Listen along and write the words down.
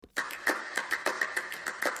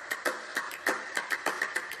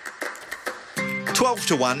12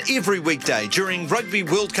 to 1 every weekday during Rugby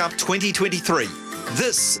World Cup 2023.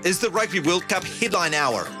 This is the Rugby World Cup Headline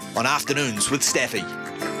Hour on Afternoons with Staffy.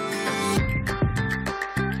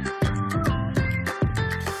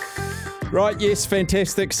 Right, yes,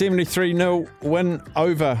 fantastic 73-0 win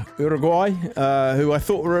over Uruguay, who I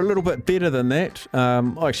thought were a little bit better than that.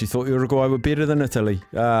 I actually thought Uruguay were better than Italy.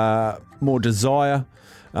 More desire,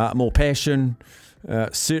 more passion,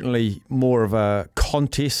 certainly more of a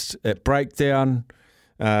contest at breakdown,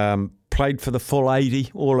 played for the full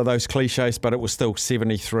 80, all of those cliches, but it was still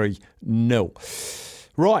 73-0.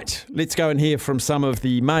 Right, let's go and hear from some of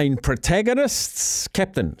the main protagonists.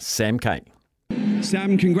 Captain Sam Cane.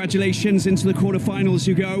 Sam, congratulations, into the quarterfinals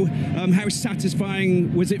you go. How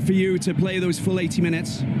satisfying was it for you to play those full 80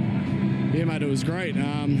 minutes? Yeah, mate, it was great.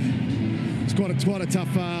 It's quite a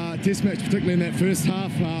tough test match, particularly in that first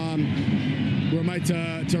half. We were made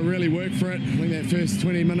to really work for it. I think that first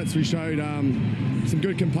 20 minutes we showed some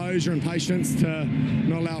good composure and patience to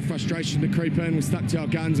not allow frustration to creep in. We stuck to our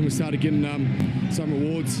guns and we started getting some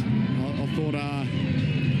rewards. I thought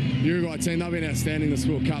the Uruguay team, they've been outstanding this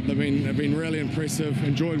World Cup. They've been really impressive.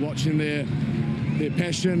 Enjoyed watching their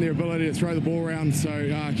passion, their ability to throw the ball around. So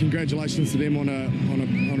congratulations to them on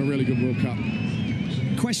a really good World Cup.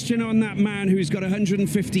 Question on that man who's got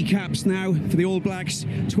 150 caps now for the All Blacks,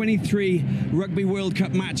 23 Rugby World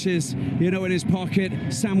Cup matches, in his pocket,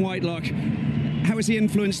 Sam Whitelock. How has he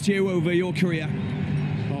influenced you over your career?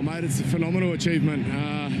 Oh, mate, it's a phenomenal achievement.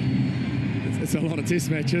 It's a lot of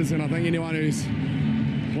test matches, and I think anyone who's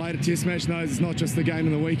played a test match knows it's not just the game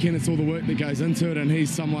in the weekend, it's all the work that goes into it, and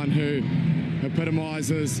he's someone who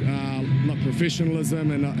epitomises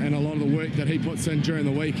professionalism, and a lot of the work that he puts in during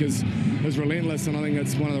the week is relentless, and I think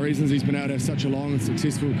that's one of the reasons he's been able to have such a long and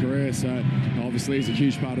successful career. So obviously he's a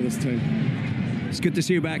huge part of this team. It's good to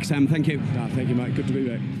see you back, Sam. Thank you. Thank you, mate. Good to be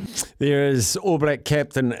back. There is All Black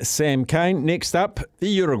captain Sam Cane. Next up, the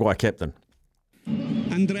Uruguay captain.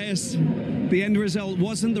 Andreas, the end result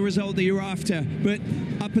wasn't the result that you were after, but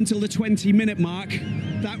up until the 20-minute mark,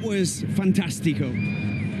 that was fantastico.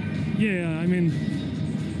 Yeah, I mean,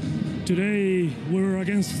 today we're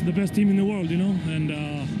against the best team in the world,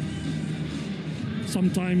 and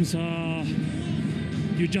sometimes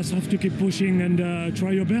you just have to keep pushing and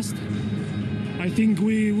try your best. I think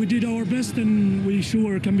we did our best, and we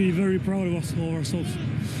sure can be very proud of ourselves.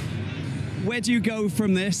 Where do you go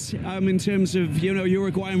from this in terms of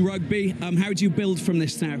Uruguayan rugby? How do you build from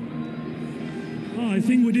this now? I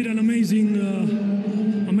think we did an amazing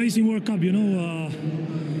World Cup.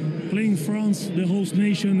 Playing France, the host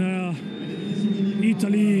nation,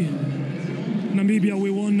 Italy, Namibia we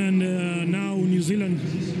won, and now New Zealand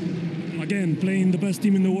again playing the best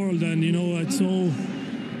team in the world. And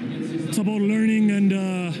it's about learning and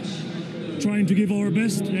trying to give our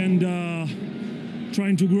best and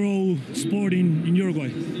trying to grow sport in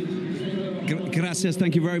Uruguay. Gracias,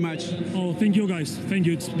 thank you very much. Oh, thank you guys. Thank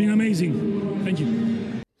you. It's been amazing. Thank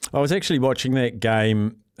you. I was actually watching that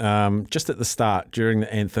game just at the start during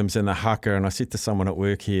the anthems and the haka, and I said to someone at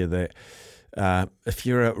work here that if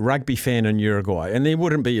you're a rugby fan in Uruguay, and there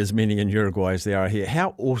wouldn't be as many in Uruguay as there are here,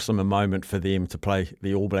 how awesome a moment for them to play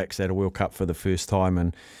the All Blacks at a World Cup for the first time,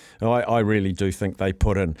 and I really do think they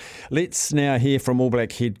put in. Let's now hear from All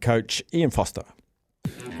Black head coach Ian Foster.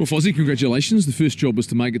 Well, Fozzie, congratulations. The first job was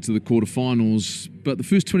to make it to the quarterfinals, but the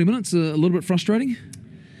first 20 minutes, a little bit frustrating?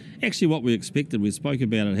 Actually, what we expected, we spoke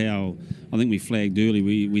about it, how I think we flagged early.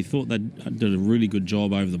 We thought they did a really good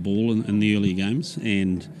job over the ball in the early games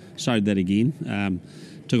and showed that again.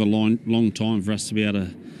 Took a long time for us to be able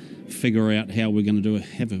to figure out how we're going to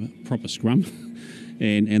have a proper scrum.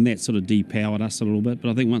 And that sort of depowered us a little bit.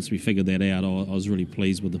 But I think once we figured that out, I was really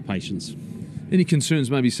pleased with the patience. Any concerns,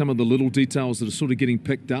 maybe some of the little details that are sort of getting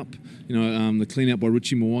picked up? The clean-out by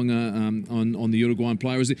Richie Mwanga on the Uruguayan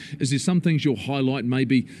player. Is there some things you'll highlight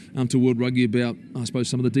maybe to World Rugby about, I suppose,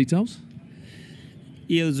 some of the details?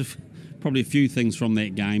 Yeah, there's probably a few things from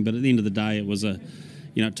that game, but at the end of the day, it was it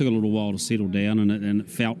took a little while to settle down, and it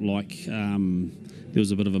felt like there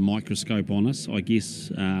was a bit of a microscope on us, I guess.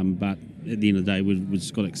 But at the end of the day, we've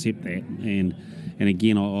just got to accept that. And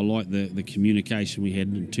again, I like the communication we had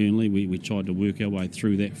internally. We tried to work our way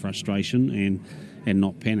through that frustration and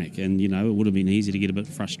not panic. And, it would have been easy to get a bit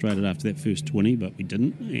frustrated after that first 20, but we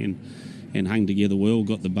didn't. And hung together well,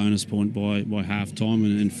 got the bonus point by half-time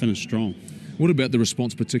and finished strong. What about the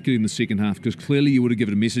response, particularly in the second half? Because clearly you would have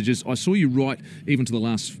given messages. I saw you right even to the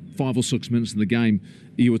last 5 or 6 minutes of the game.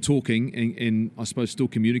 You were talking and I suppose still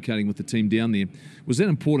communicating with the team down there. Was that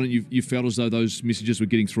important? You felt as though those messages were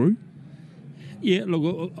getting through? Yeah,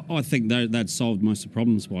 look, I think they'd solved most of the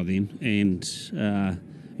problems by then, and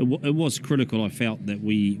it was critical. I felt that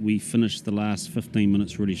we finished the last 15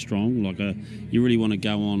 minutes really strong. You really want to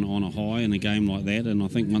go on a high in a game like that, and I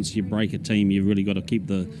think once you break a team, you've really got to keep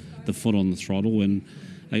the foot on the throttle. And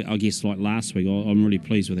I guess like last week, I'm really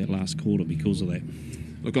pleased with that last quarter because of that.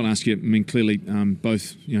 I've got to ask you, I mean, clearly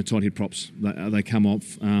both tight head props, they come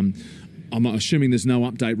off. I'm assuming there's no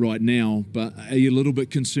update right now, but are you a little bit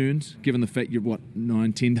concerned given the fact you're,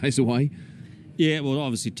 9-10 days away? Yeah, well,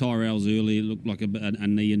 obviously Tyrell's early. It looked like a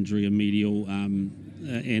knee injury, a medial,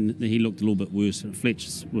 and he looked a little bit worse.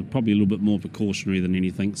 Fletcher's was probably a little bit more precautionary than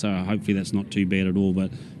anything, so hopefully that's not too bad at all, but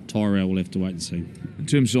Tyrell will have to wait and see. In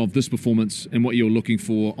terms of this performance and what you're looking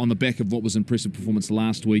for on the back of what was impressive performance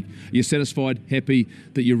last week, are you satisfied, happy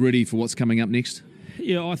that you're ready for what's coming up next?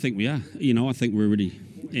 Yeah, I think we are. I think we're ready.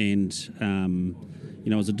 And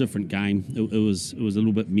it was a different game. It was a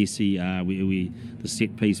little bit messy. The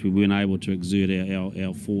set piece, we weren't able to exert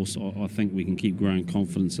our force. I think we can keep growing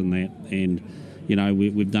confidence in that. And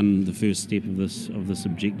we've done the first step of this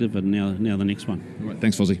objective, and now the next one. All right,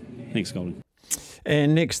 thanks, Fozzie. Thanks, Golden.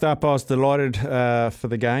 And next up, I was delighted for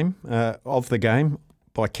the game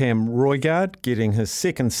by Cam Roigard getting his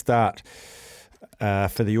second start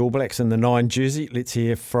for the All Blacks in the 9 jersey. Let's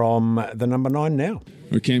hear from the number 9 now.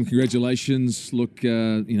 Well, Cam, congratulations. Look,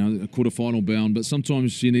 a quarter-final bound, but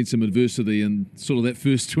sometimes you need some adversity, and sort of that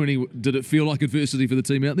first 20, did it feel like adversity for the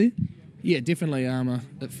team out there? Yeah, definitely.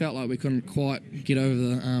 It felt like we couldn't quite get over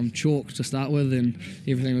the chalk to start with, and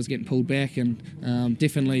everything was getting pulled back. And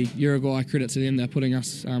definitely Uruguay, credit to them, they're putting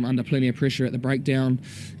us under plenty of pressure at the breakdown,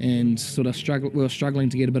 and sort of we were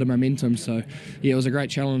struggling to get a bit of momentum. So yeah, it was a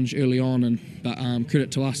great challenge early on, but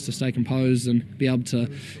credit to us to stay composed and be able to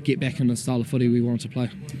get back in the style of footy we wanted to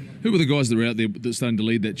play. Who were the guys that were out there that starting to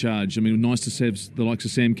lead that charge? I mean, nice to have the likes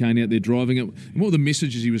of Sam Cane out there driving it. And what were the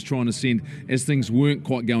messages he was trying to send as things weren't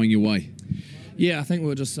quite going your way? Yeah, I think we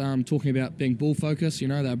were just talking about being ball focused. They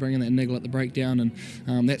were bringing that niggle at the breakdown,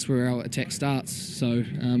 and that's where our attack starts. So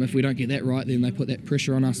if we don't get that right, then they put that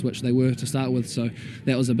pressure on us, which they were to start with. So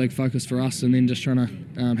that was a big focus for us, and then just trying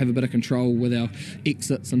to have a bit of control with our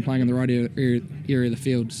exits and playing in the right area of the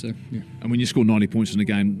field. So yeah. And when you scored 90 points in a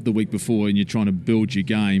game the week before and you're trying to build your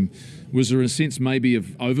game, was there a sense maybe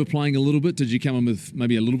of overplaying a little bit? Did you come in with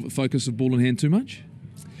maybe a little bit focus of ball in hand too much?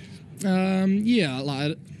 Yeah,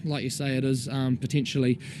 like you say, it is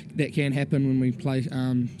potentially that can happen when we play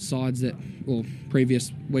sides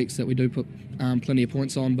previous weeks that we do put plenty of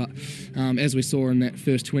points on. But as we saw in that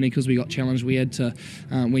first 20, because we got challenged, we had to.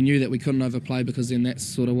 We knew that we couldn't overplay, because then that's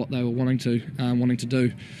sort of what they were wanting to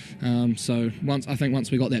do. So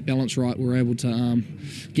once we got that balance right, we were able to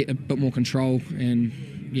get a bit more control and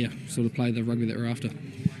sort of play the rugby that we're after.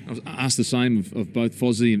 I was asked the same of both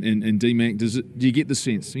Fozzie and D-Mac. Do you get the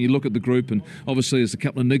sense? You look at the group, and obviously there's a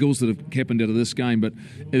couple of niggles that have happened out of this game, but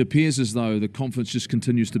it appears as though the confidence just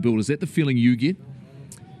continues to build. Is that the feeling you get?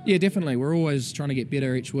 Yeah, definitely. We're always trying to get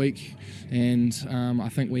better each week, and I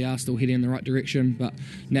think we are still heading in the right direction, but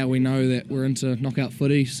now we know that we're into knockout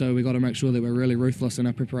footy, so we've got to make sure that we're really ruthless in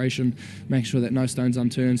our preparation, make sure that no stone's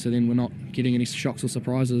unturned, so then we're not getting any shocks or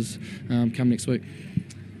surprises come next week.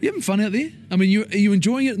 You having fun out there? I mean, are you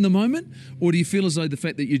enjoying it in the moment, or do you feel as though the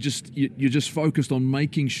fact that you're just focused on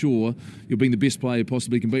making sure you're being the best player you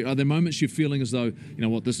possibly can be? Are there moments you're feeling as though,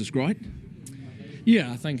 this is great?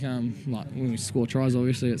 Yeah, I think when we score tries,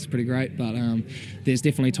 obviously it's pretty great, but there's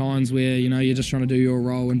definitely times where you're just trying to do your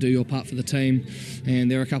role and do your part for the team, and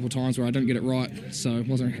there are a couple of times where I didn't get it right, so I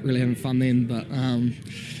wasn't really having fun then. But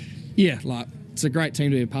it's a great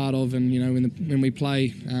team to be a part of, and when we play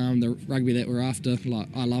the rugby that we're after,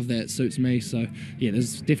 I love that. It suits me. So yeah,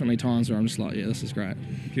 there's definitely times where I'm just like, yeah, this is great.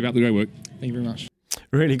 Keep up the great work. Thank you very much.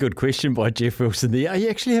 Really good question by Jeff Wilson there. Are you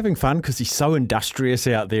actually having fun? Because he's so industrious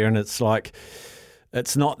out there, and it's like,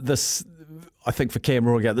 it's not this. I think for Cam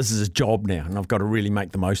Roigard, this is his job now, and I've got to really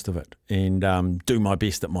make the most of it and do my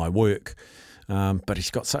best at my work. But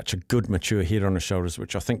he's got such a good, mature head on his shoulders,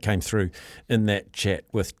 which I think came through in that chat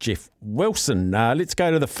with Jeff Wilson. Let's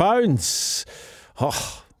go to the phones.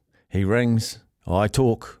 Oh, he rings. I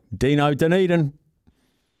talk. Dino Dunedin.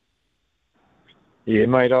 Yeah,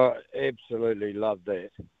 mate, I absolutely loved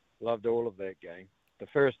that. Loved all of that game. The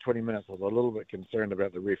first 20 minutes I was a little bit concerned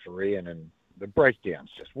about the refereeing and the breakdowns.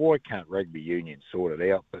 Just why can't rugby union sort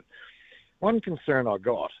it out? But one concern I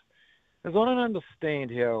got is I don't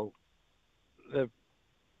understand how the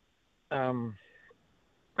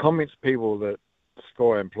comments people that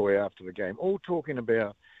Sky employ after the game all talking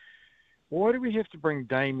about, why do we have to bring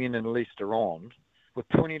Damien and Leicester on with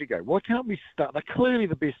 20 to go? Why can't we start? They're clearly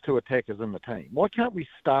the best two attackers in the team. Why can't we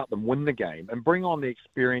start them, win the game, and bring on the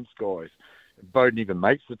experienced guys? Bowden even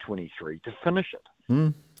makes the 23 to finish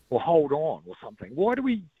it. or hold on or something. Why do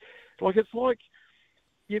we, it's like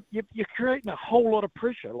you're creating a whole lot of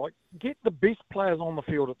pressure. Like, get the best players on the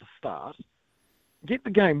field at the start, get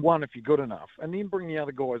the game won if you're good enough, and then bring the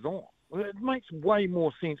other guys on. It makes way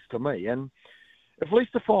more sense to me. And if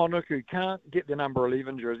Leicester Whānuku can't get the number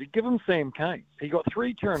 11 jersey, give him Sam Cane. He got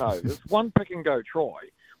 3 turnovers, 1 pick-and-go try.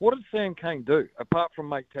 What did Sam Cane do, apart from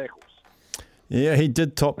make tackles? Yeah, he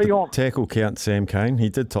did top the tackle count, Sam Cane. He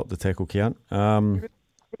did top the tackle count. So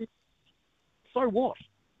what?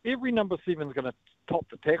 Every number 7's going to top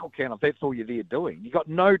the tackle count if that's all you're there doing. You got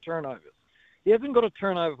no turnovers. He hasn't got a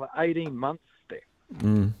turnover for 18 months, Steph.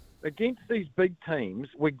 Against these big teams,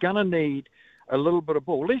 we're going to need a little bit of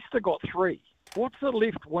ball. Leicester got 3. What's the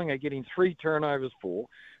left winger getting 3 turnovers for,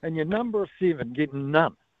 and your number 7 getting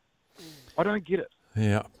none? I don't get it.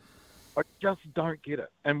 Yeah. I just don't get it.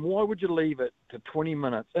 And why would you leave it to 20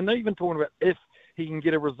 minutes? And they're even talking about if he can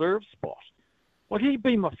get a reserve spot. Like, he'd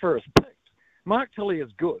be my first pick. Mark Tilley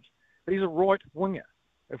is good, but he's a right winger.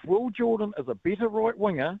 If Will Jordan is a better right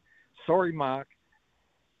winger, sorry, Mark,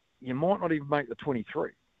 you might not even make the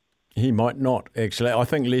 23. He might not, actually. I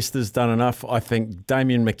think Leicester's done enough. I think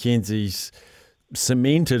Damien McKenzie's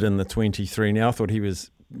cemented in the 23 now. I thought he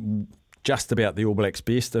was just about the All Blacks'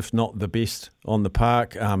 best, if not the best on the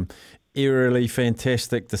park. Eerily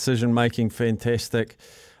fantastic, decision-making fantastic.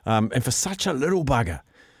 And for such a little bugger,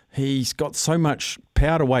 he's got so much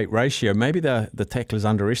power-to-weight ratio. Maybe the tacklers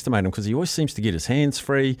underestimate him because he always seems to get his hands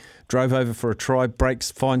free, drove over for a try,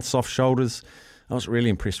 breaks, finds soft shoulders. I was really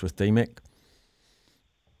impressed with D-Mac.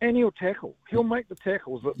 And he'll tackle. He'll make the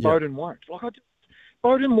tackles that Bowden won't.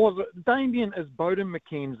 Damien is Bowden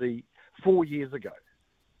McKenzie 4 years ago.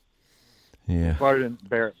 Yeah. Bowden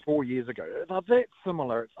Barrett 4 years ago. They're that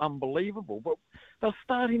similar. It's unbelievable. But they're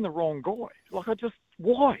starting the wrong guy.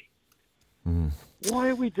 Why? Why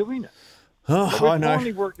are we doing it? Oh, I know. We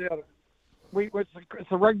finally worked out.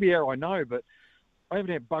 It's a rugby error, I know, but I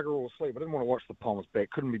haven't had bugger all sleep. I didn't want to watch the Palmers back.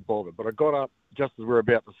 Couldn't be bothered. But I got up just as we were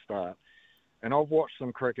about to start. And I've watched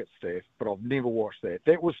some cricket, Steph, but I've never watched that.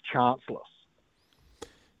 That was chanceless.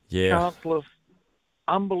 Yeah. Chanceless,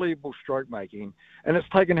 unbelievable stroke making. And it's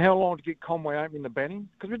taken how long to get Conway opening the batting?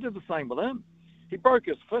 Because we did the same with him. He broke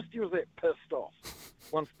his fist. He was that pissed off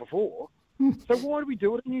once before. So why do we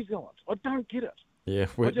do it in New Zealand? I don't get it. Yeah,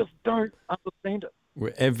 I just don't understand it.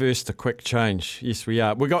 We're adverse to quick change. Yes, we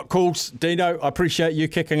are. We got calls. Dino, I appreciate you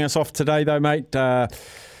kicking us off today, though, mate.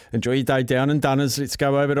 Enjoy your day down in Dunners. Let's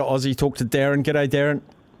go over to Aussie, talk to Darren. G'day, Darren.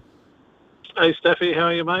 Hey, Staffy. How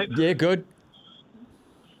are you, mate? Yeah, good.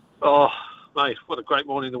 Oh, mate, what a great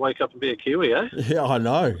morning to wake up and be a Kiwi, eh? Yeah, I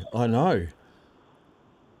know.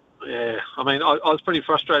 Yeah, I mean, I was pretty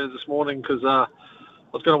frustrated this morning because I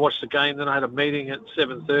was going to watch the game. Then I had a meeting at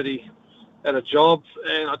 7:30 at a job,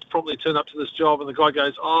 and I promptly turned up to this job, and the guy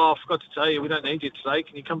goes, "Oh, I forgot to tell you, we don't need you today.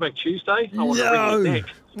 Can you come back Tuesday? I want to wring your neck."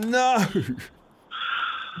 No.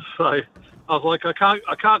 So I was like, I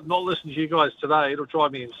can't not listen to you guys today. It'll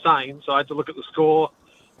drive me insane. So I had to look at the score.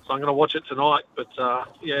 So I'm going to watch it tonight. But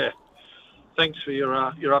yeah, thanks for your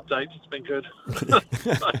updates. It's been good.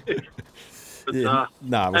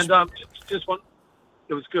 Just one.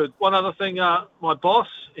 It was good. One other thing, my boss,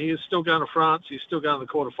 he is still going to France. He's still going to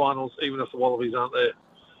the quarterfinals, even if the Wallabies aren't there.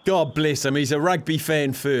 God bless him. He's a rugby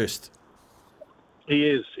fan first. He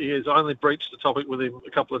is. I only breached the topic with him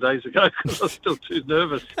a couple of days ago because I was still too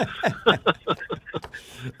nervous.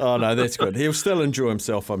 Oh, no, that's good. He'll still enjoy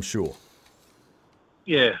himself, I'm sure.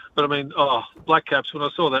 Yeah, but I mean, Black Caps, when I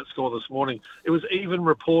saw that score this morning, it was even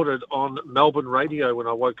reported on Melbourne radio when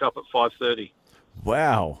I woke up at 5:30.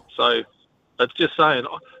 Wow. So it's just saying,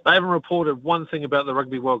 they haven't reported one thing about the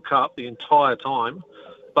Rugby World Cup the entire time,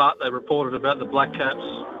 but they reported about the Black Caps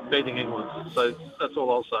beating England. So that's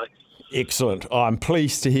all I'll say. Excellent. Oh, I'm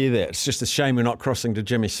pleased to hear that. It's just a shame we're not crossing to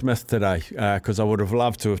Jimmy Smith today because I would have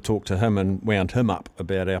loved to have talked to him and wound him up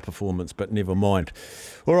about our performance, but never mind.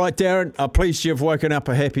 All right, Darren, I'm pleased you've woken up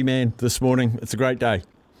a happy man this morning. It's a great day.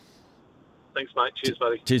 Thanks, mate. Cheers,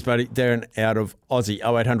 buddy. Cheers, buddy. Darren out of Aussie,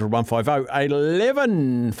 0800 150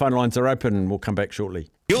 811. Phone lines are open. We'll come back shortly.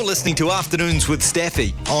 You're listening to Afternoons with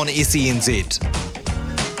Staffy on SENZ.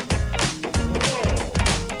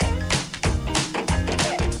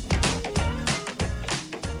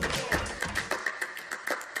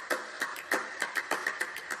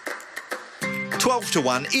 To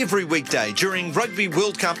 1 every weekday during Rugby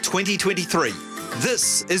World Cup 2023.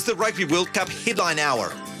 This is the Rugby World Cup Headline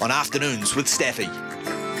Hour on Afternoons with Staffy.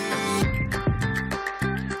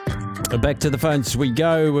 Back to the phones we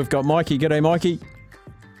go. We've got Mikey. G'day, Mikey.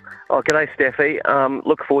 Oh, g'day, Staffy.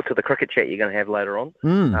 Look forward to the cricket chat you're going to have later on.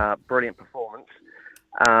 Brilliant performance.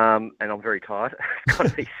 and I'm very tired. Got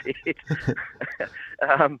to be said.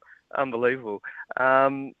 Unbelievable.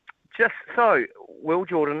 Just so, Will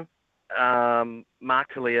Jordan, Mark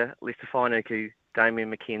Talia, Lester Fainuku,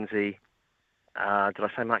 Damien McKenzie. Did I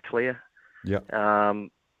say Mark Talia? Yep.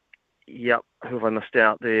 Yep. Who have I missed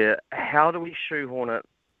out there? How do we shoehorn it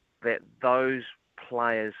that those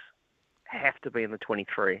players have to be in the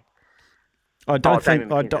 23? I don't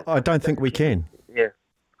think we can. Yeah.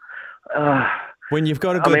 When you've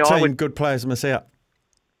got a good team, good players miss out.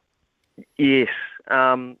 Yes.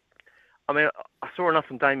 I saw enough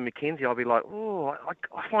from Damien McKenzie. I'll be like,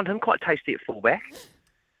 I find him quite tasty at fullback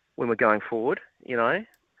when we're going forward, you know.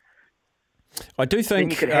 I do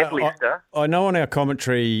think, you could have Leicester. I know on our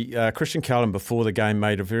commentary, Christian Cullen before the game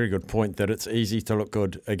made a very good point that it's easy to look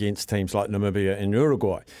good against teams like Namibia and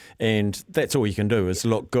Uruguay, and that's all you can do is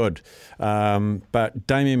look good. But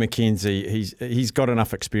Damien McKenzie, he's got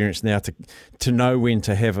enough experience now to know when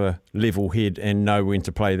to have a level head and know when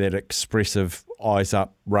to play that expressive eyes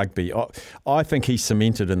up rugby. I think he's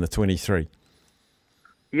cemented in the 23.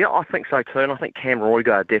 Yeah, I think so too, and I think Cam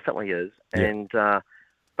Roygar definitely is. Yeah. And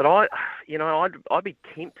but I'd be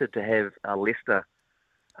tempted to have Leicester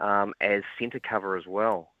as centre cover as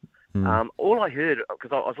well. All I heard,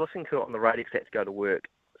 because I was listening to it on the radio set to go to work,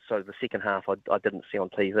 so the second half I didn't see on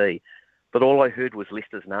TV, but all I heard was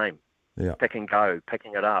Leicester's name. Yeah. Pick and go,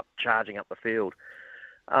 picking it up, charging up the field.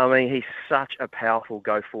 I mean, he's such a powerful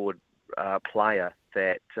go-forward player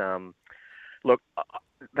that, look,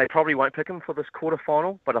 they probably won't pick him for this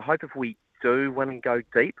quarter-final, but I hope if we do win and go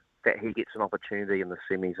deep, that he gets an opportunity in the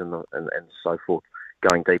semis and so forth,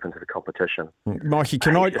 going deep into the competition. Mikey,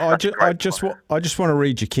 I just want to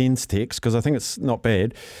read your Ken's text because I think it's not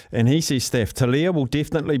bad. And he says, Steph, Talia will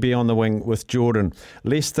definitely be on the wing with Jordan.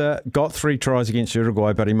 Leicester got 3 tries against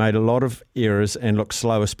Uruguay, but he made a lot of errors and looked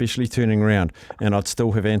slow, especially turning around. And I'd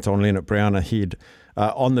still have Anton Leonard-Brown ahead.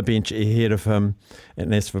 On the bench ahead of him,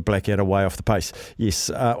 and as for Blackadder way off the pace. Yes,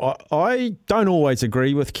 I don't always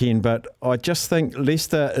agree with Ken, but I just think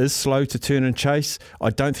Leicester is slow to turn and chase. I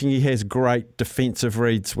don't think he has great defensive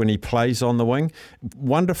reads when he plays on the wing.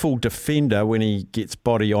 Wonderful defender when he gets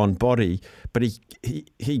body on body, but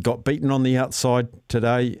he got beaten on the outside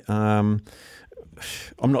today. I'm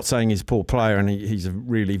not saying he's a poor player, and he's a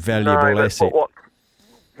really valuable asset.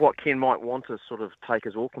 What Ken might want to sort of take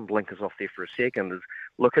his Auckland blinkers off there for a second is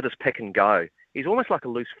look at his pick and go. He's almost like a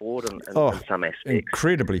loose forward in some aspects.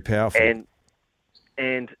 Incredibly powerful.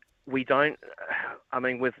 And we don't. I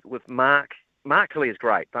mean, with Mark Tilly is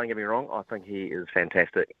great. Don't get me wrong. I think he is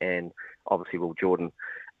fantastic, and obviously Will Jordan.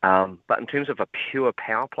 But in terms of a pure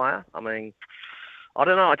power player, I mean, I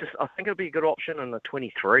don't know. I think it'd be a good option in the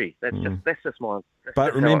 23. That's just my.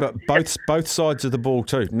 But remember, both sides of the ball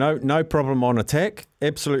too. No problem on attack.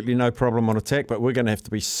 Absolutely no problem on attack. But we're going to have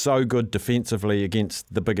to be so good defensively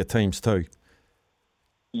against the bigger teams too.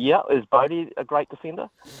 Yeah, is Bodie a great defender?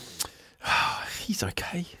 He's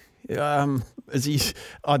okay. Is he?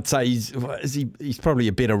 I'd say he's probably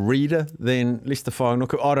a better reader than Lester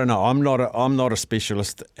Fainuku. I don't know. I'm not a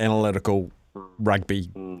specialist analytical rugby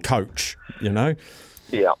coach, you know.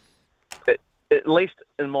 Yeah. At least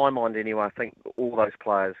in my mind anyway, I think all those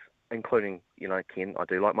players, including, you know, Ken, I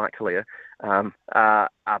do like Mike Talia, are I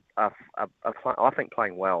think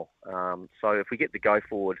playing well. So if we get the go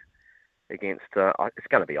forward against, it's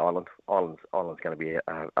going to be Ireland. Ireland's going to be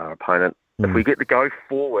our opponent. If we get the go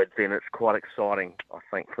forward, then it's quite exciting, I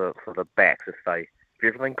think, for the backs. If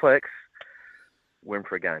everything clicks, we're in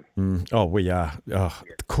for a game. Oh, we are. The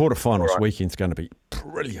quarterfinals weekend's going to be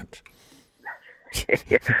brilliant.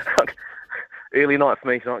 Yeah. Early night for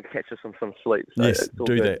me, so I can catch us some sleep. So yes, do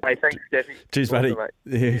good. that. Hey, thanks, Steffi. Cheers, buddy.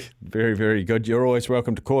 Yeah, very, very good. You're always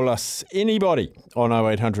welcome to call us, anybody, on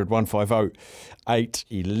 0800 150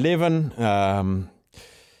 811.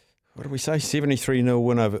 What did we say? 73-0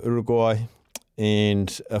 win over Uruguay.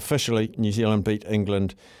 And officially, New Zealand beat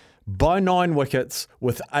England by 9 wickets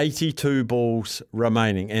with 82 balls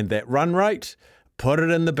remaining. And that run rate, put it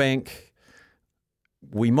in the bank.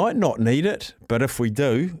 We might not need it, but if we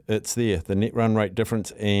do, it's there. The net run rate difference.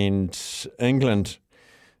 And England,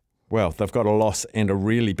 well, they've got a loss and a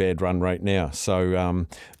really bad run rate now. So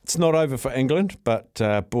it's not over for England, but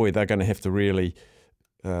boy, they're going to have to really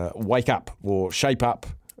wake up or shape up.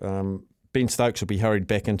 Ben Stokes will be hurried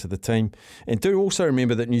back into the team. And do also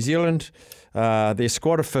remember that New Zealand, their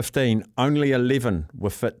squad of 15, only 11 were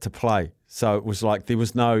fit to play. So it was like there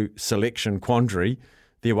was no selection quandary.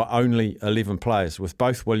 There were only 11 players, with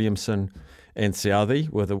both Williamson and Southey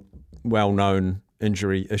with a well-known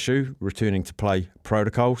injury issue, returning to play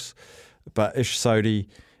protocols. But Ish Sodhi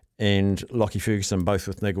and Lockie Ferguson, both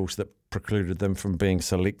with niggles that precluded them from being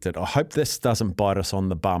selected. I hope this doesn't bite us on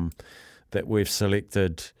the bum that we've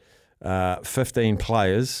selected 15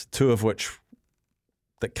 players, 2 of which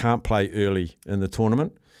that can't play early in the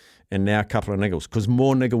tournament, and now a couple of niggles, because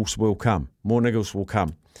more niggles will come. More niggles will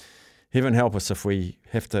come. Heaven help us if we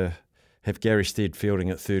have to have Gary Stead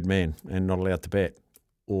fielding at third man and not allowed to bat,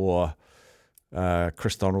 or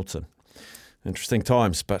Chris Donaldson. Interesting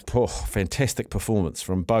times, but fantastic performance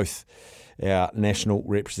from both our national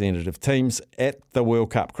representative teams at the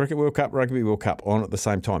World Cup. Cricket World Cup, Rugby World Cup on at the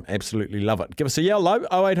same time. Absolutely love it. Give us a yell, though,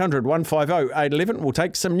 0800 150 811. We'll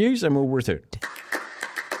take some news and we'll return.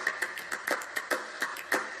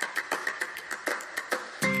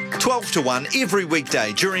 12 to 1 every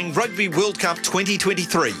weekday during Rugby World Cup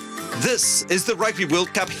 2023. This is the Rugby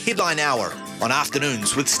World Cup Headline Hour on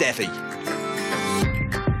Afternoons with Staffy.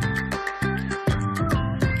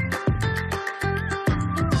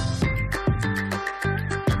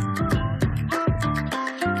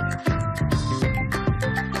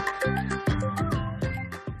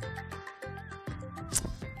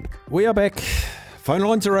 We are back. Phone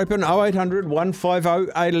lines are open, 0800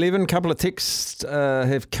 150 811. A couple of texts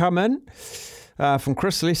have come in. From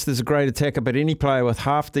Chris, Leicester's a great attacker, but any player with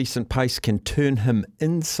half-decent pace can turn him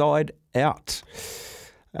inside out.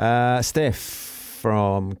 Steph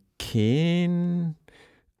from Ken.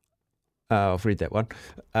 I've read that one.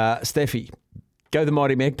 Staffy, go the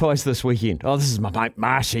Mighty Magpies this weekend. Oh, this is my mate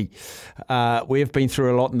Marshy. We have been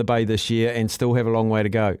through a lot in the Bay this year and still have a long way to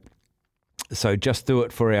go. So just do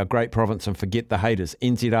it for our great province and forget the haters.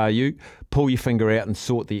 NZRU, pull your finger out and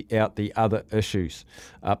sort out the other issues.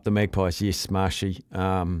 Up the Magpies, yes, Marshy.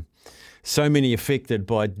 So many affected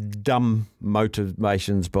by dumb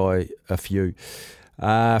motivations by a few.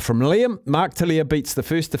 From Liam, Mark Tillier beats the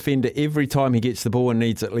first defender every time he gets the ball and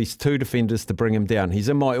needs at least 2 defenders to bring him down. He's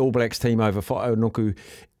in my All Blacks team over Whaonuku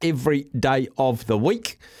every day of the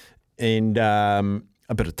week. And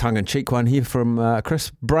a bit of tongue-in-cheek one here from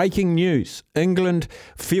Chris. Breaking news. England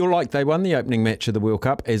feel like they won the opening match of the World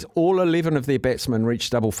Cup as all 11 of their batsmen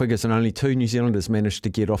reached double figures and only 2 New Zealanders managed to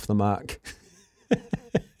get off the mark.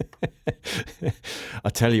 I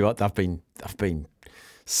tell you what, they've been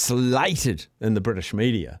slated in the British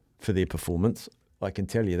media for their performance. I can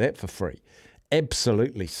tell you that for free.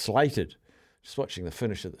 Absolutely slated. Just watching the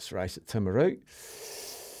finish of this race at Timaru.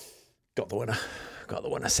 Got the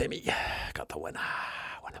winner, Sammy. Got the winner.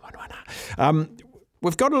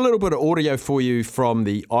 We've got a little bit of audio for you from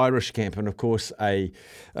the Irish camp, and of course a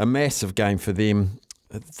massive game for them.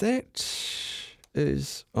 That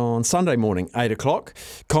is on Sunday morning, 8 o'clock.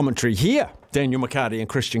 Commentary here. Daniel McCarty and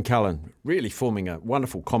Christian Cullen really forming a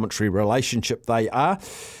wonderful commentary relationship they are.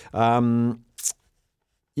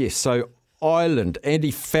 Yes, so Ireland, Andy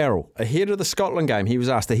Farrell, ahead of the Scotland game. He was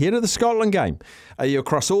asked, ahead of the Scotland game, are you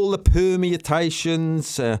across all the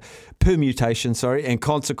permutations, and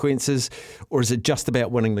consequences, or is it just about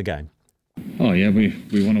winning the game? Oh yeah, we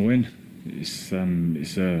want to win. It's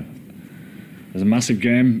a massive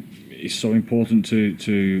game. It's so important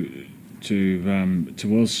to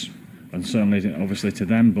us, and certainly obviously to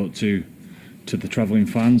them, but to the travelling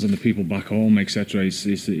fans and the people back home, etc. It's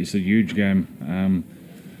a huge game.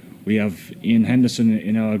 We have Ian Henderson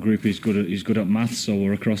in our group. He's good at maths, so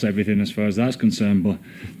we're across everything as far as that's concerned. But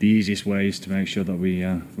the easiest way is to make sure that we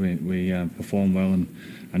perform well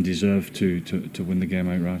and deserve to win the game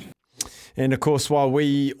outright. And of course, while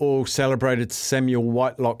we all celebrated Samuel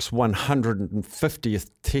Whitelock's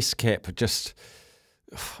 150th Test cap,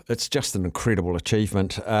 it's just an incredible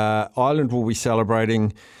achievement. Ireland will be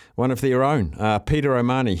celebrating one of their own, Peter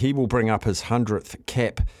O'Mahony. He will bring up his 100th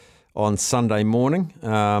cap on Sunday morning.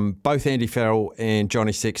 Both Andy Farrell and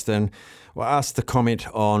Johnny Sexton were asked to comment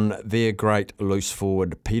on their great loose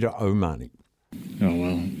forward, Peter O'Mahony. Oh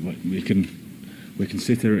well, we can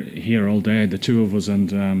sit here all day, the two of us,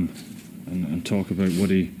 and talk about what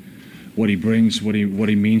he brings, what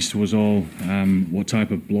he means to us all, what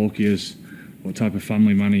type of bloke he is, what type of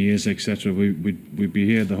family man he is, etc. We'd be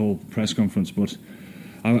here the whole press conference, but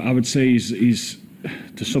I would say he's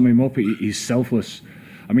to sum him up, he's selfless.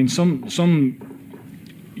 I mean, some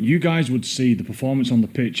you guys would see the performance on the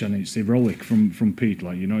pitch, and it's heroic from Pete.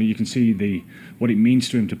 Like, you know, you can see what it means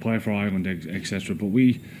to him to play for Ireland, etc. But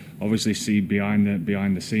we obviously see behind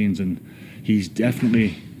the scenes, and he's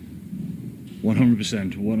definitely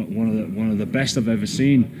 100% one of the best I've ever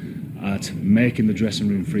seen at making the dressing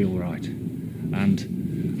room feel right. And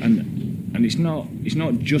it's not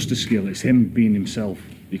just a skill; it's him being himself,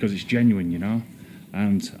 because it's genuine, you know.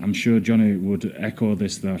 And I'm sure Johnny would echo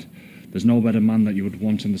this, that there's no better man that you would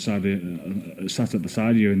want on the side sat at the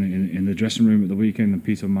side of you in the dressing room at the weekend than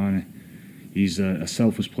Peter O'Mahony. He's a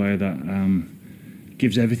selfless player that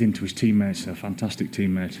gives everything to his teammates. A fantastic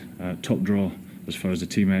teammate, top draw as far as the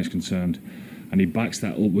teammate is concerned, and he backs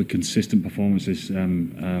that up with consistent performances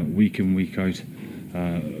week in, week out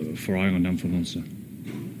for Ireland and for Munster.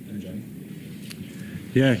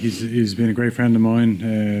 Yeah, he's been a great friend of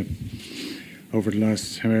mine over the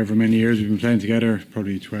last however many years we've been playing together,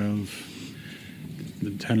 probably 10,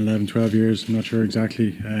 11, 12 years, I'm not sure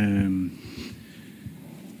exactly.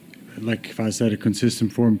 Like if I said, a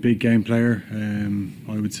consistent form, big game player,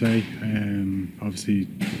 I would say. Obviously,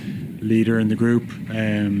 leader in the group.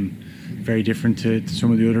 Very different to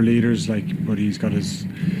some of the other leaders, but he's got his,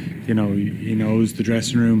 he knows the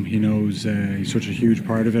dressing room. He knows he's such a huge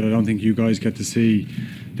part of it. I don't think you guys get to see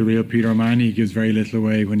the real Peter O'Mahony. He gives very little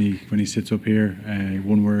away when he sits up here.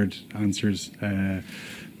 One word answers,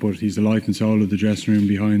 but he's the life and soul of the dressing room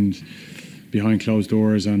behind closed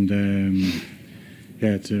doors, and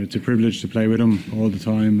yeah, it's a privilege to play with him all the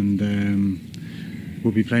time, and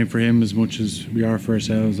we'll be playing for him as much as we are for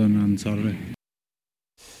ourselves on Saturday.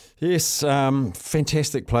 Yes,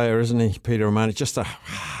 fantastic player, isn't he, Peter O'Mahony? Just a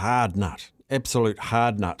hard nut, absolute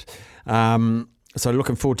hard nut. So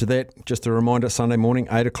looking forward to that. Just a reminder, Sunday morning,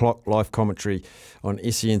 8 o'clock, live commentary on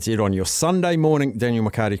SENZ on your Sunday morning. Daniel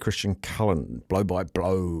McCarty, Christian Cullen, blow by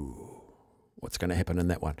blow. What's going to happen in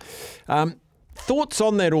that one? Thoughts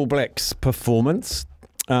on that All Blacks performance?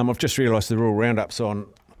 I've just realised the Royal Roundup's on,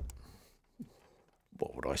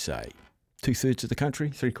 what would I say, 2/3 of the country,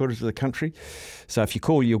 3/4 of the country. So if you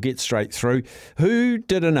call, you'll get straight through. Who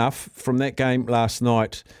did enough from that game last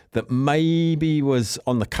night that maybe was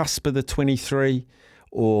on the cusp of the 23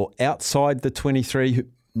 or outside the 23, who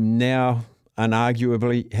now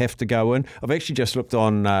unarguably have to go in? I've actually just looked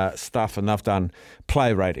on stuff, and they've done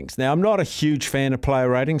player ratings. Now, I'm not a huge fan of player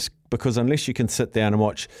ratings because unless you can sit down and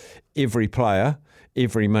watch every player,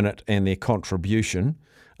 every minute and their contribution,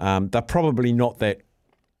 they're probably not that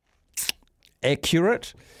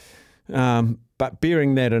accurate, but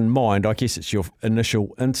bearing that in mind, I guess it's your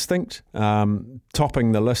initial instinct.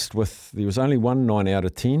 Topping the list there was only one 9 out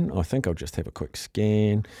of 10. I think I'll just have a quick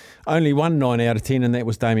scan. Only one 9 out of 10, and that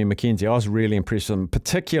was Damien McKenzie. I was really impressed with him,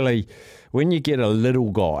 particularly when you get a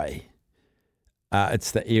little guy.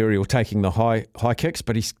 It's the aerial taking the high kicks,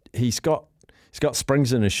 but he's got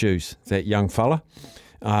springs in his shoes, that young fella.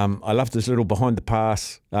 I loved his little behind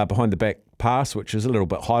the back pass, which is a little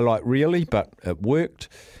bit highlight really, but it worked.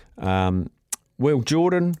 Will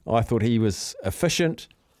Jordan, I thought he was efficient,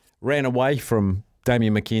 ran away from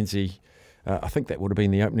Damien McKenzie. I think that would have been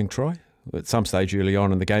the opening try at some stage early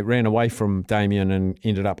on in the game. Ran away from Damien and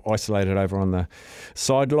ended up isolated over on the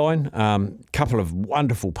sideline. Couple of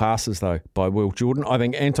wonderful passes though by Will Jordan. I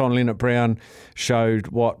think Anton Leonard-Brown showed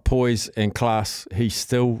what poise and class he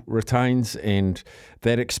still retains, and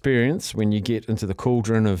that experience when you get into the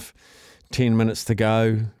cauldron of 10 minutes to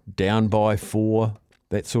go, down by 4,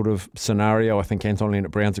 that sort of scenario. I think Anton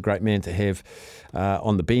Leonard-Brown's a great man to have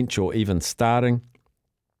on the bench or even starting.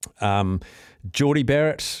 Geordie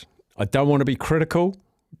Barrett, I don't want to be critical,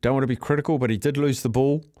 but he did lose the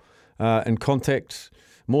ball in contact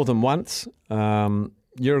more than once.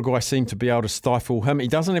 Uruguay seemed to be able to stifle him. He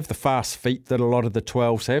doesn't have the fast feet that a lot of the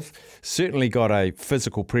 12s have. Certainly got a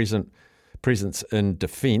physical presence in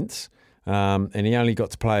defence. And he only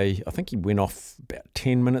got to play, I think he went off about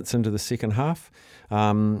 10 minutes into the second half.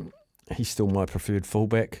 He's still my preferred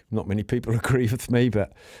fullback. Not many people agree with me,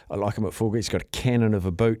 but I like him at fullback. He's got a cannon of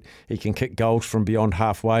a boot. He can kick goals from beyond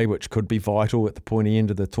halfway, which could be vital at the pointy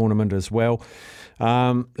end of the tournament as well.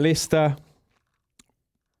 Leicester,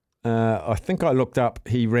 I think I looked up,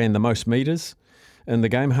 he ran the most metres in the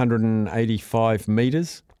game, 185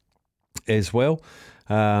 metres as well.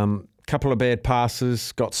 Couple of bad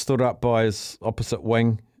passes, got stood up by his opposite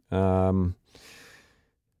wing, and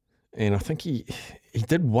I think he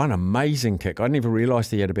did one amazing kick. I never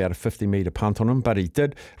realised he had about a 50-metre punt on him, but he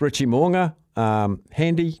did. Richie Mo'unga,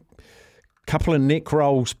 handy. Couple of neck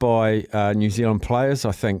rolls by New Zealand players.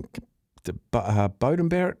 I think did Beauden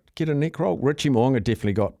Barrett get a neck roll? Richie Mo'unga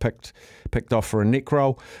definitely got picked off for a neck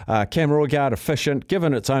roll. Cam Roigard, efficient.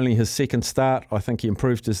 Given it's only his second start, I think he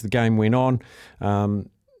improved as the game went on.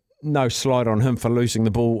 No slide on him for losing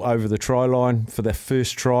the ball over the try line for their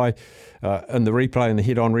first try. In the replay, in the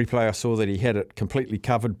head-on replay, I saw that he had it completely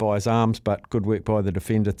covered by his arms, but good work by the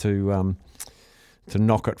defender to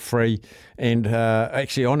knock it free. And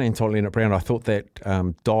actually on Anton Leonard-Brown, I thought that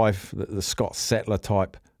dive, the Scott Sattler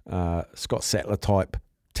type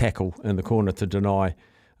tackle in the corner to deny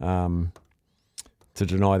to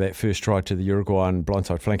deny that first try to the Uruguayan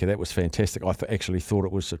blindside flanker. That was fantastic. I actually thought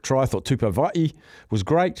it was a try. I thought Tupou Vaa'i was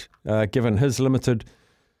great, given his limited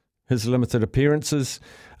appearances.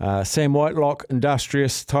 Sam Whitelock,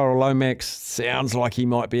 industrious. Tyrell Lomax sounds like he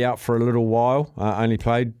might be out for a little while. Only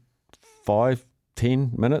played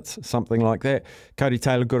 5-10 minutes, something like that. Cody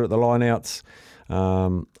Taylor good at the lineouts.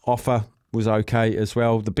 Offa was okay as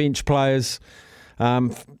well. The bench players,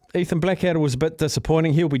 Ethan Blackadder was a bit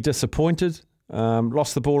disappointing. He'll be disappointed.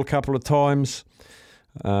 Lost the ball a couple of times.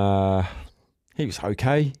 He was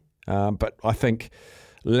okay, but I think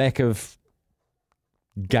lack of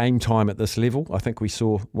game time at this level. I think we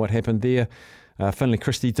saw what happened there. Finlay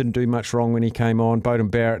Christie didn't do much wrong when he came on. Bowden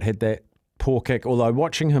Barrett had that poor kick, although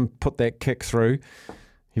watching him put that kick through,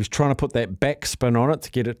 he was trying to put that back spin on it to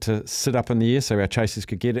get it to sit up in the air so our chasers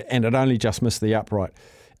could get it, and it only just missed the upright.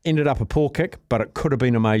 Ended up a poor kick, but it could have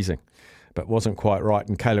been amazing, but wasn't quite right,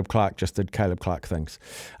 and Caleb Clark just did Caleb Clark things.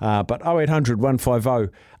 But 0800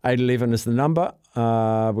 150 811 is the number.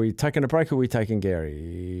 We taking a break or we taking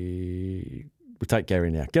Gary? We take Gary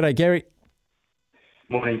now. G'day, Gary.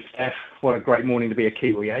 Morning, Steph. What a great morning to be a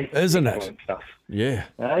Kiwi, eh? Isn't Excellent it? Stuff. Yeah.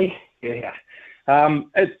 Eh? Yeah.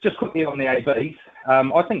 It's just quickly on the ABs.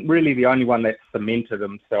 I think really the only one that cemented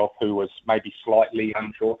himself who was maybe slightly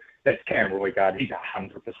unsure, that's Cam Roygaard. He's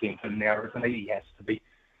 100% in now, isn't he? He has to be.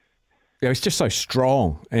 Yeah, he's just so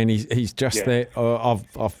strong, and he's just that.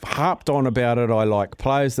 I've harped on about it. I like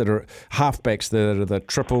players that are halfbacks that are the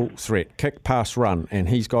triple threat, kick, pass, run, and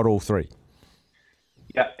he's got all three.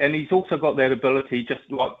 Yeah, and he's also got that ability, just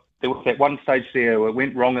like there was that one stage there where it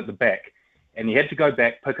went wrong at the back, and he had to go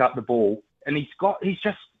back, pick up the ball, and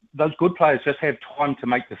those good players just have time to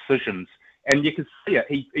make decisions, and you can see it.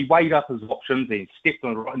 He weighed up his options, then stepped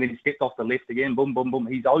on the right, and then he stepped off the left again, boom, boom, boom,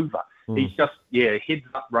 he's over. He's just, heads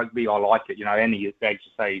up rugby, I like it, and he, as you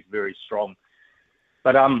say, he's very strong.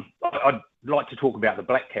 But I'd like to talk about the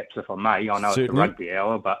Black Caps, if I may. I know Certainly. It's a rugby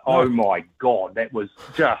hour, but oh my God, that was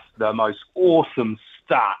just the most awesome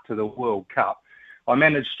start to the World Cup. I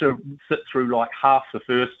managed to sit through like half the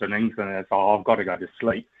first innings, and it's, I've got to go to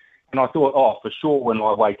sleep. And I thought, for sure, when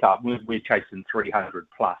I wake up, we're chasing 300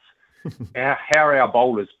 plus. How our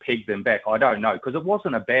bowlers pegged them back, I don't know, because it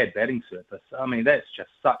wasn't a bad batting surface. I mean, that's just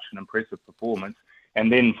such an impressive performance.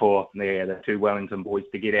 And then for the two Wellington boys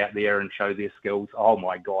to get out there and show their skills, oh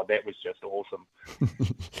my God, that was just awesome.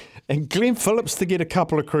 And Glenn Phillips to get a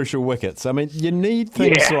couple of crucial wickets. I mean, you need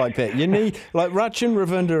things like that. You need, like Rachin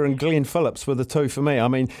Ravindra and Glenn Phillips were the two for me. I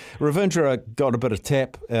mean, Ravindra got a bit of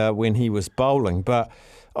tap when he was bowling, but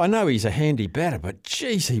I know he's a handy batter, but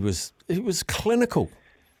geez, he was clinical.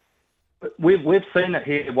 We've seen it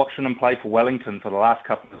here watching him play for Wellington for the last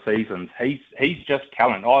couple of seasons. He's just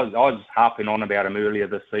talent. I was harping on about him earlier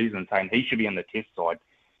this season, saying he should be in the Test side.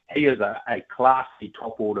 He is a classy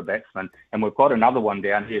top order batsman, and we've got another one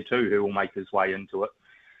down here too who will make his way into it,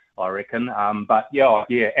 I reckon. But yeah.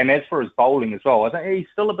 And as for his bowling as well, I think he's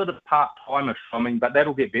still a bit of part-timeish. I mean, but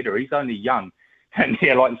that'll get better. He's only young, and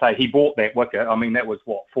like I say, he bought that wicket. I mean, that was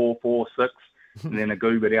what 4, 6. And then a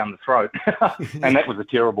goober down the throat. And that was a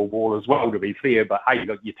terrible ball as well, to be fair. But, hey,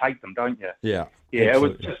 you take them, don't you? Yeah. Yeah,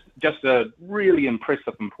 absolutely. It was just a really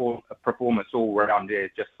impressive performance all round there.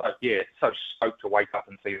 So stoked to wake up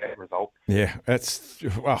and see that result. Yeah,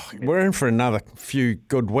 we're in for another few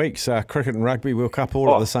good weeks. Cricket and Rugby World Cup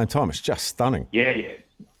all at the same time. It's just stunning. Yeah.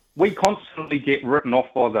 We constantly get written off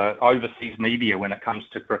by the overseas media when it comes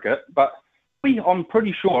to cricket. But I'm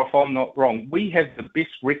pretty sure, if I'm not wrong, we have the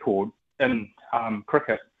best record in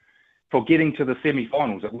cricket for getting to the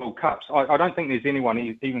semi-finals at World Cups. I don't think there's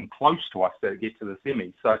anyone even close to us that get to the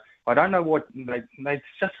semis. So I don't know what they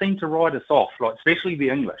just seem to ride us off, like especially the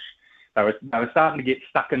English. They were starting to get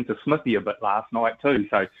stuck into Smithy a bit last night too.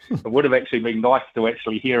 So it would have actually been nice to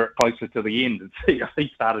actually hear it closer to the end and see if he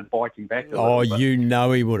started biting back. He would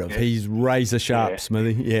have. Yeah. He's razor sharp,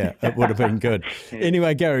 Smithy. Yeah, it would have been good.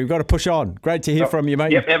 Anyway, Gary, we've got to push on. Great to hear from you,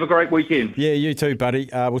 mate. Yep, have a great weekend. Yeah, you too, buddy.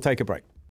 We'll take a break.